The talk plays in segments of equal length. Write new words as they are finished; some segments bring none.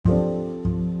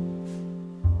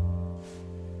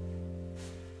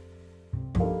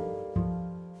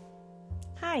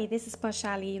Hi, this is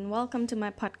Pashali and welcome to my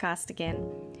podcast again.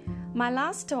 My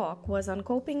last talk was on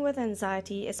coping with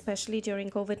anxiety, especially during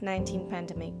COVID-19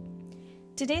 pandemic.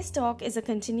 Today's talk is a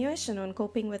continuation on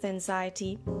coping with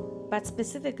anxiety, but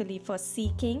specifically for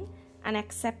seeking and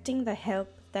accepting the help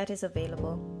that is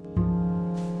available.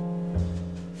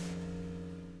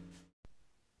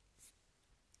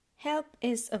 Help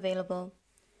is available.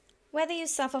 Whether you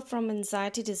suffer from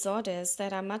anxiety disorders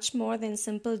that are much more than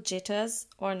simple jitters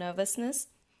or nervousness,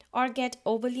 or get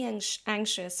overly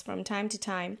anxious from time to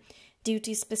time due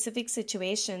to specific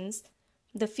situations,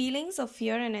 the feelings of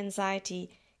fear and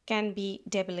anxiety can be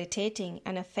debilitating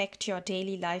and affect your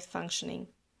daily life functioning.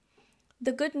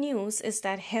 The good news is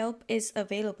that help is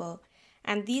available,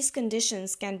 and these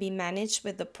conditions can be managed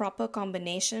with the proper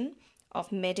combination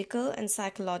of medical and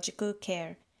psychological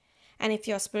care. And if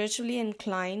you're spiritually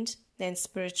inclined, then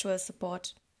spiritual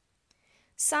support.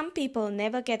 Some people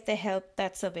never get the help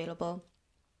that's available.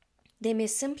 They may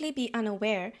simply be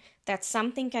unaware that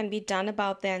something can be done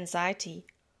about their anxiety,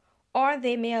 or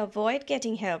they may avoid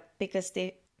getting help because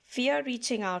they fear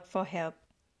reaching out for help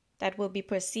that will be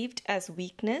perceived as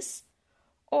weakness,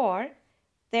 or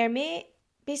there may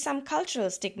be some cultural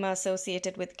stigma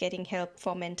associated with getting help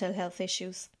for mental health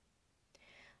issues.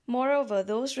 Moreover,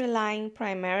 those relying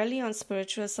primarily on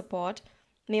spiritual support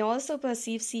may also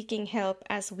perceive seeking help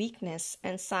as weakness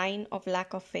and sign of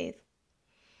lack of faith.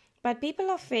 But people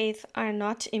of faith are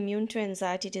not immune to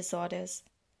anxiety disorders.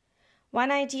 One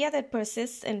idea that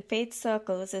persists in faith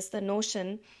circles is the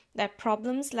notion that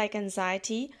problems like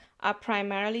anxiety are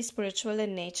primarily spiritual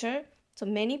in nature, so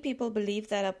many people believe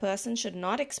that a person should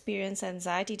not experience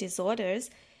anxiety disorders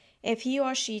if he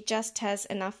or she just has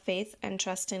enough faith and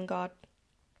trust in God,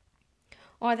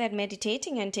 or that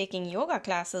meditating and taking yoga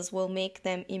classes will make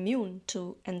them immune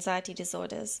to anxiety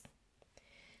disorders.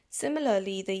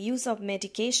 Similarly, the use of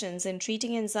medications in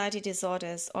treating anxiety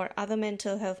disorders or other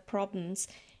mental health problems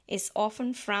is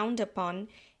often frowned upon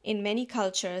in many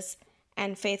cultures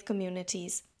and faith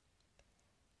communities.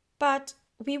 But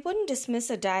we wouldn't dismiss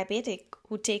a diabetic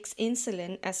who takes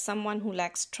insulin as someone who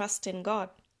lacks trust in God.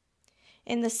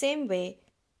 In the same way,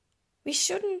 we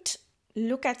shouldn't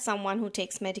look at someone who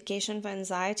takes medication for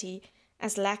anxiety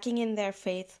as lacking in their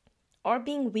faith or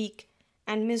being weak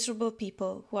and miserable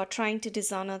people who are trying to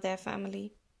dishonor their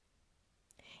family.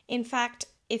 In fact,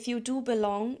 if you do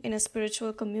belong in a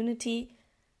spiritual community,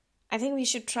 I think we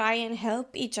should try and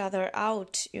help each other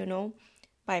out,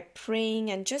 by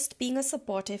praying and just being a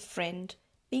supportive friend,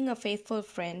 being a faithful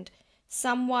friend,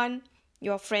 someone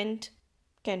your friend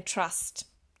can trust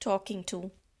talking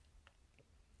to,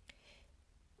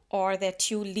 or that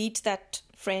you lead that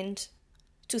friend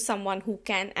to someone who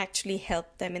can actually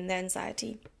help them in their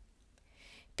anxiety.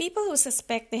 People who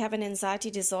suspect they have an anxiety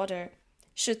disorder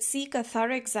should seek a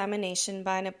thorough examination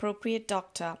by an appropriate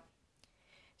doctor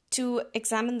to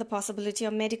examine the possibility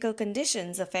of medical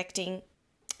conditions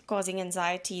causing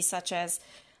anxiety, such as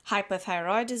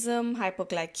hypothyroidism,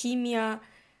 hypoglycemia,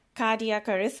 cardiac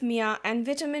arrhythmia, and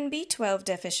vitamin B12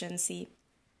 deficiency.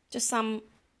 Just some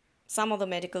of the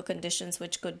medical conditions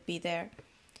which could be there.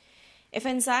 If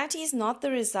anxiety is not the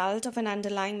result of an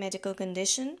underlying medical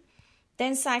condition,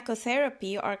 then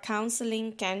psychotherapy or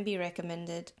counseling can be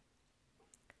recommended.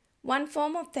 One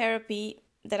form of therapy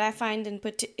that I find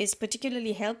is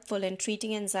particularly helpful in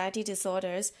treating anxiety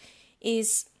disorders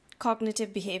is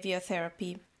cognitive behavior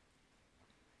therapy,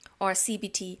 or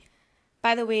CBT.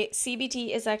 By the way,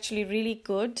 CBT is actually really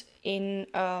good in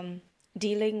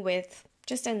dealing with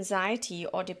just anxiety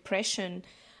or depression,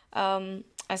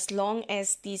 as long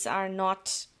as these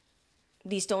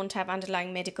don't have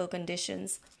underlying medical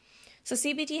conditions. So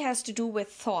CBT has to do with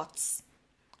thoughts,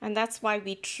 and that's why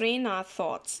we train our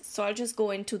thoughts. So I'll just go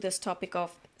into this topic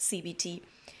of CBT.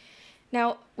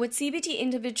 Now, with CBT,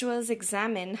 individuals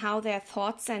examine how their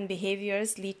thoughts and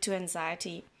behaviors lead to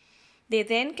anxiety. They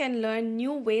then can learn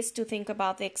new ways to think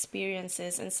about their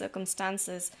experiences and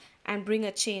circumstances and bring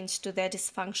a change to their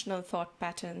dysfunctional thought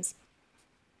patterns.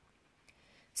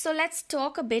 So let's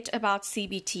talk a bit about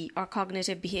CBT, or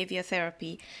cognitive behavior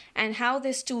therapy, and how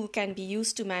this tool can be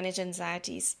used to manage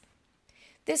anxieties.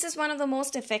 This is one of the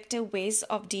most effective ways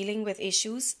of dealing with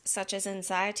issues such as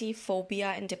anxiety, phobia,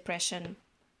 and depression.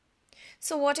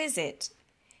 So what is it?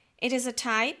 It is a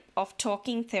type of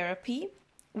talking therapy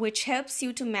which helps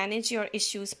you to manage your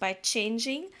issues by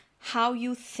changing how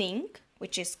you think,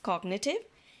 which is cognitive,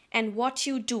 and what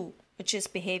you do, which is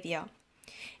behavior.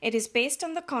 It is based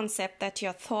on the concept that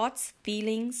your thoughts,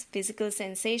 feelings, physical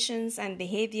sensations, and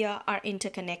behavior are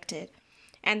interconnected,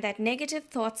 and that negative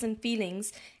thoughts and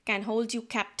feelings can hold you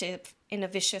captive in a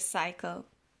vicious cycle.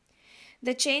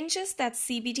 The changes that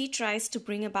CBT tries to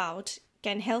bring about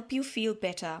can help you feel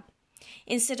better.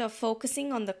 Instead of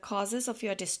focusing on the causes of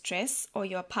your distress or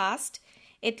your past,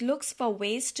 it looks for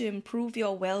ways to improve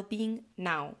your well-being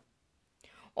now.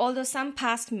 Although some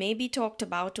past may be talked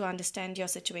about to understand your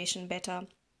situation better.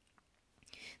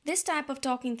 This type of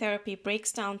talking therapy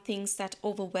breaks down things that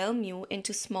overwhelm you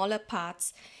into smaller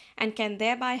parts and can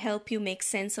thereby help you make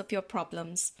sense of your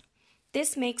problems.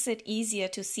 This makes it easier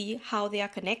to see how they are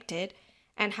connected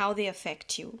and how they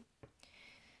affect you.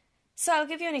 So I'll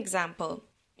give you an example.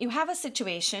 You have a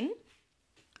situation,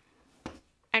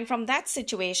 and from that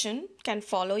situation can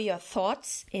follow your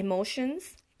thoughts,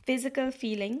 emotions, physical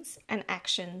feelings, and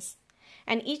actions.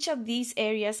 And each of these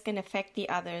areas can affect the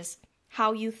others.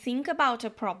 How you think about a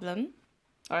problem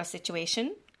or a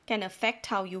situation can affect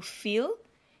how you feel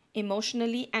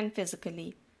emotionally and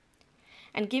physically.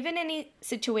 And given any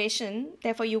situation,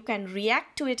 therefore you can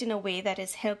react to it in a way that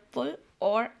is helpful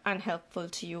or unhelpful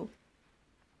to you.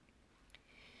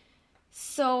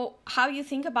 So how you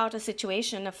think about a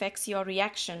situation affects your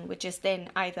reaction, which is then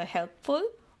either helpful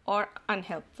or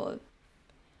unhelpful.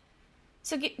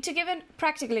 So to give a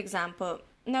practical example,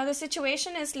 now the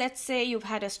situation is, let's say you've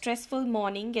had a stressful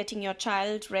morning getting your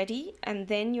child ready and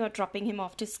then you're dropping him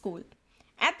off to school.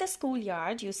 At the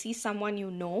schoolyard, you see someone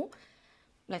you know,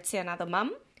 let's say another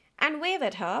mum, and wave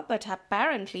at her, but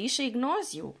apparently she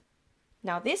ignores you.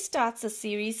 Now this starts a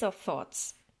series of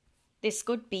thoughts. This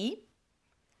could be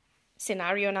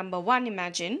scenario number 1,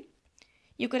 imagine.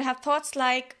 You could have thoughts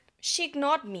like, she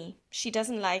ignored me, she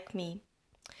doesn't like me,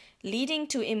 leading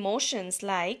to emotions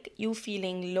like you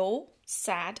feeling low,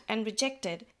 sad, and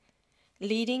rejected,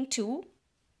 leading to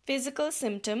physical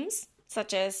symptoms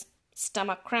such as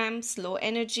stomach cramps, low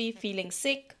energy, feeling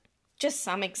sick, just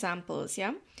some examples,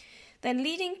 yeah? Then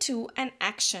leading to an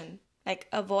action, like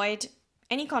avoid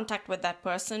any contact with that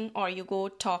person or you go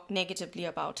talk negatively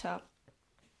about her.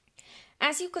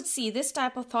 As you could see, this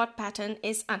type of thought pattern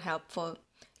is unhelpful,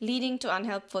 leading to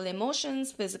unhelpful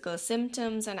emotions, physical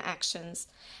symptoms, and actions.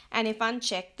 And if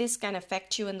unchecked, this can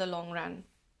affect you in the long run.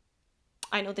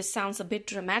 I know this sounds a bit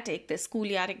dramatic, the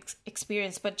schoolyard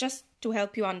experience, but just to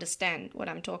help you understand what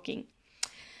I'm talking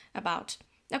about.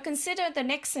 Now consider the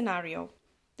next scenario.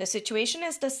 The situation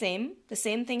is the same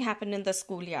thing happened in the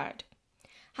schoolyard.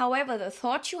 However, the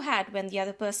thought you had when the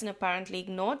other person apparently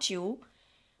ignored you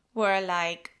were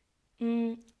like,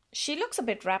 she looks a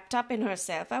bit wrapped up in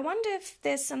herself. I wonder if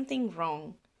there's something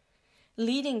wrong.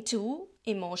 Leading to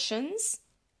emotions.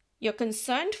 You're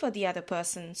concerned for the other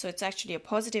person, so it's actually a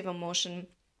positive emotion.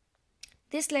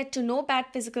 This led to no bad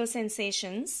physical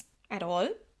sensations at all.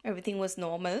 Everything was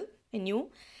normal in you.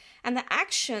 And the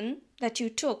action that you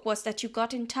took was that you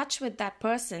got in touch with that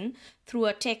person through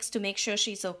a text to make sure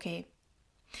she's okay.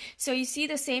 So you see,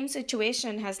 the same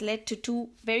situation has led to 2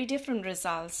 very different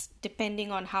results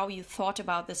depending on how you thought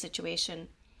about the situation.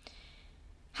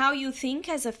 How you think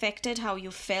has affected how you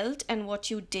felt and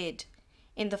what you did.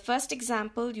 In the first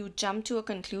example, you jumped to a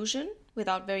conclusion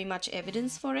without very much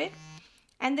evidence for it.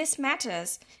 And this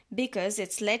matters because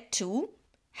it's led to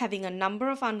having a number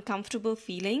of uncomfortable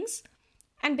feelings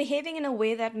and behaving in a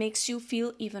way that makes you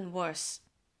feel even worse.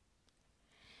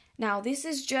 Now, this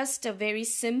is just a very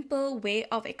simple way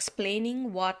of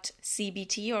explaining what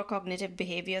CBT or cognitive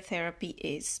behavior therapy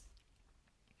is.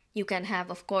 You can have,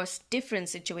 of course, different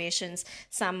situations,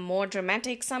 some more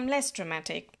dramatic, some less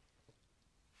dramatic.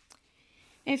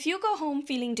 If you go home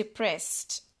feeling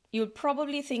depressed, you'll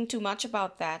probably think too much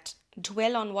about that,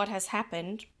 dwell on what has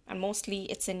happened, and mostly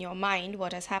it's in your mind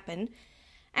what has happened,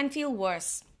 and feel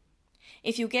worse.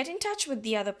 If you get in touch with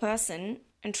the other person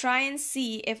and try and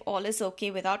see if all is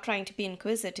okay without trying to be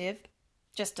inquisitive,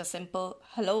 just a simple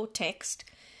hello text,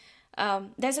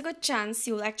 there's a good chance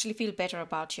you'll actually feel better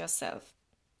about yourself.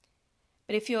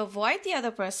 But if you avoid the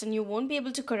other person, you won't be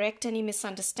able to correct any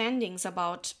misunderstandings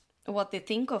about what they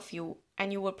think of you,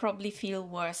 and you will probably feel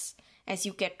worse as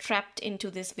you get trapped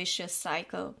into this vicious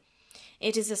cycle.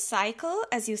 It is a cycle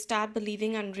as you start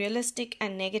believing unrealistic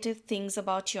and negative things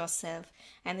about yourself,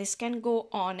 and this can go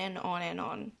on and on and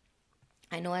on.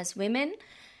 I know as women,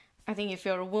 I think if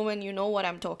you're a woman, you know what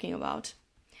I'm talking about.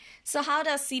 So how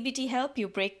does CBT help you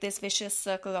break this vicious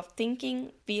circle of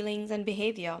thinking, feelings, and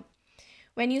behavior?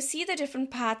 When you see the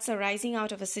different paths arising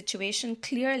out of a situation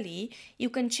clearly, you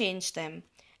can change them,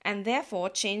 and therefore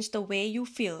change the way you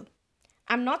feel.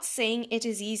 I'm not saying it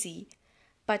is easy,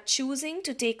 but choosing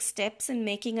to take steps in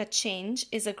making a change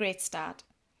is a great start.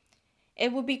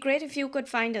 It would be great if you could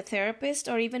find a therapist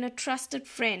or even a trusted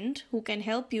friend who can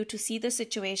help you to see the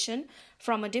situation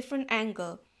from a different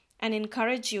angle and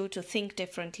encourage you to think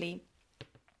differently.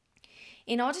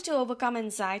 In order to overcome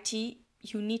anxiety,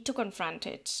 you need to confront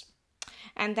it.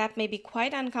 And that may be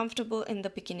quite uncomfortable in the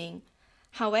beginning.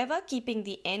 However, keeping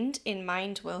the end in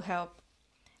mind will help.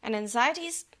 And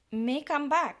anxieties may come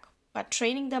back, but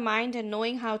training the mind and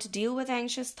knowing how to deal with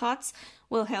anxious thoughts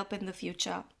will help in the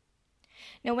future.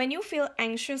 Now, when you feel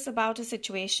anxious about a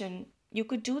situation, you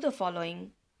could do the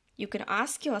following. You can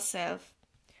ask yourself,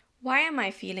 why am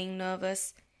I feeling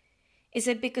nervous? Is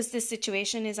it because this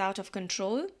situation is out of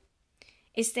control?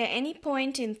 Is there any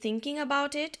point in thinking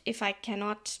about it if I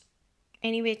cannot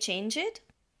anyway change it?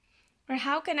 Or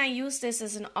how can I use this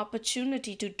as an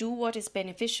opportunity to do what is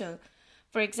beneficial?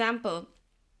 For example,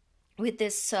 with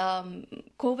this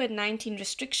COVID-19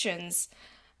 restrictions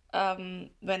when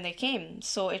they came.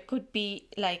 So it could be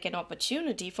like an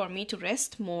opportunity for me to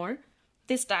rest more.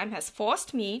 This time has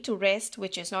forced me to rest,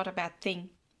 which is not a bad thing.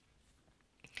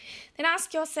 Then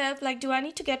ask yourself, like, do I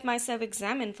need to get myself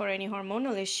examined for any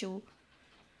hormonal issue?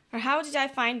 Or how did I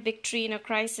find victory in a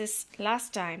crisis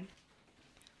last time?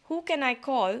 Who can I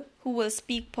call who will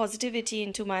speak positivity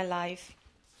into my life?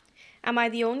 Am I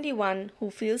the only one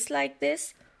who feels like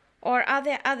this? Or are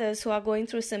there others who are going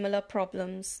through similar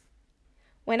problems?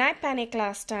 When I panicked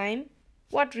last time,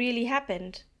 what really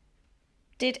happened?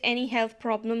 Did any health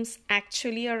problems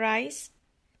actually arise?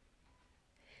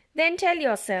 Then tell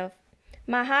yourself,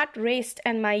 my heart raced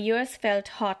and my ears felt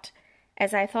hot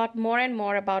as I thought more and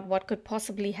more about what could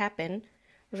possibly happen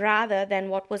rather than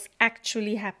what was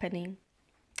actually happening.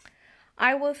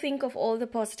 I will think of all the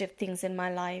positive things in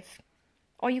my life.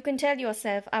 Or you can tell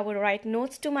yourself, I will write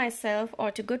notes to myself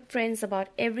or to good friends about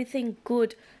everything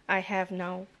good I have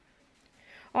now.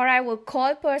 Or I will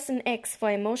call person X for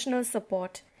emotional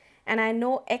support, and I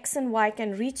know X and Y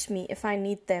can reach me if I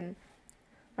need them.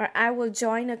 Or I will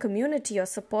join a community or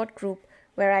support group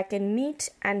where I can meet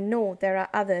and know there are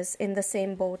others in the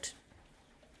same boat.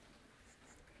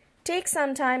 Take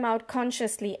some time out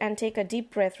consciously and take a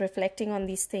deep breath reflecting on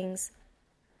these things.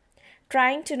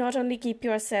 Trying to only keep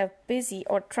yourself busy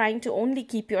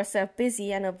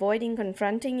and avoiding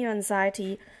confronting your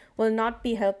anxiety will not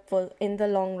be helpful in the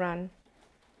long run.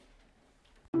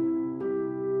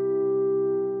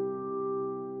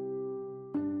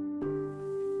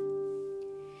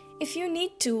 If you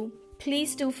need to,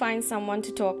 please do find someone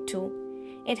to talk to.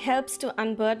 It helps to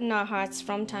unburden our hearts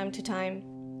from time to time.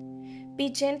 Be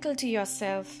gentle to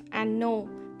yourself and know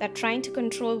that trying to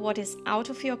control what is out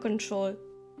of your control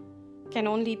can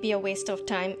only be a waste of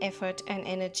time, effort, and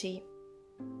energy.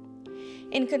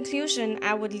 In conclusion,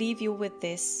 I would leave you with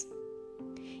this.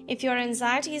 If your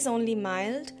anxiety is only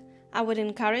mild, I would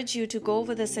encourage you to go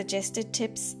over the suggested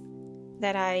tips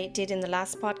that I did in the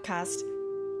last podcast,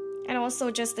 and also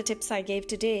just the tips I gave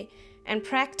today, and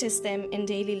practice them in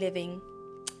daily living.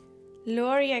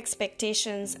 Lower your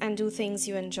expectations and do things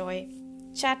you enjoy.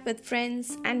 Chat with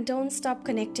friends and don't stop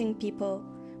connecting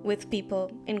with people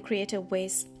in creative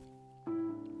ways.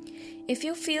 If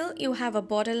you feel you have a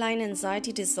borderline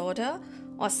anxiety disorder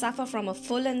or suffer from a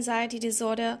full anxiety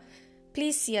disorder,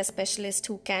 please see a specialist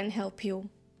who can help you.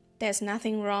 There's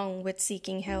nothing wrong with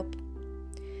seeking help.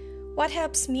 What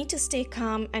helps me to stay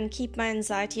calm and keep my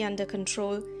anxiety under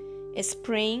control is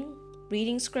praying,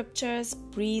 reading scriptures,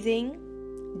 breathing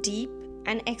deep,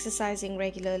 and exercising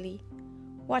regularly.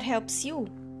 What helps you?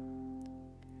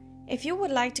 If you would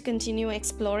like to continue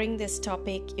exploring this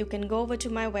topic, you can go over to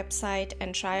my website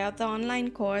and try out the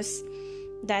online course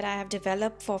that I have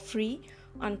developed for free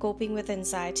on coping with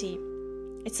anxiety.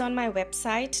 It's on my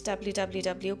website,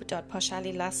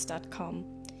 www.paushalilas.com.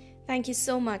 Thank you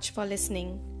so much for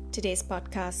listening to today's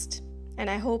podcast, and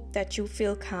I hope that you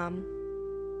feel calm.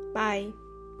 Bye.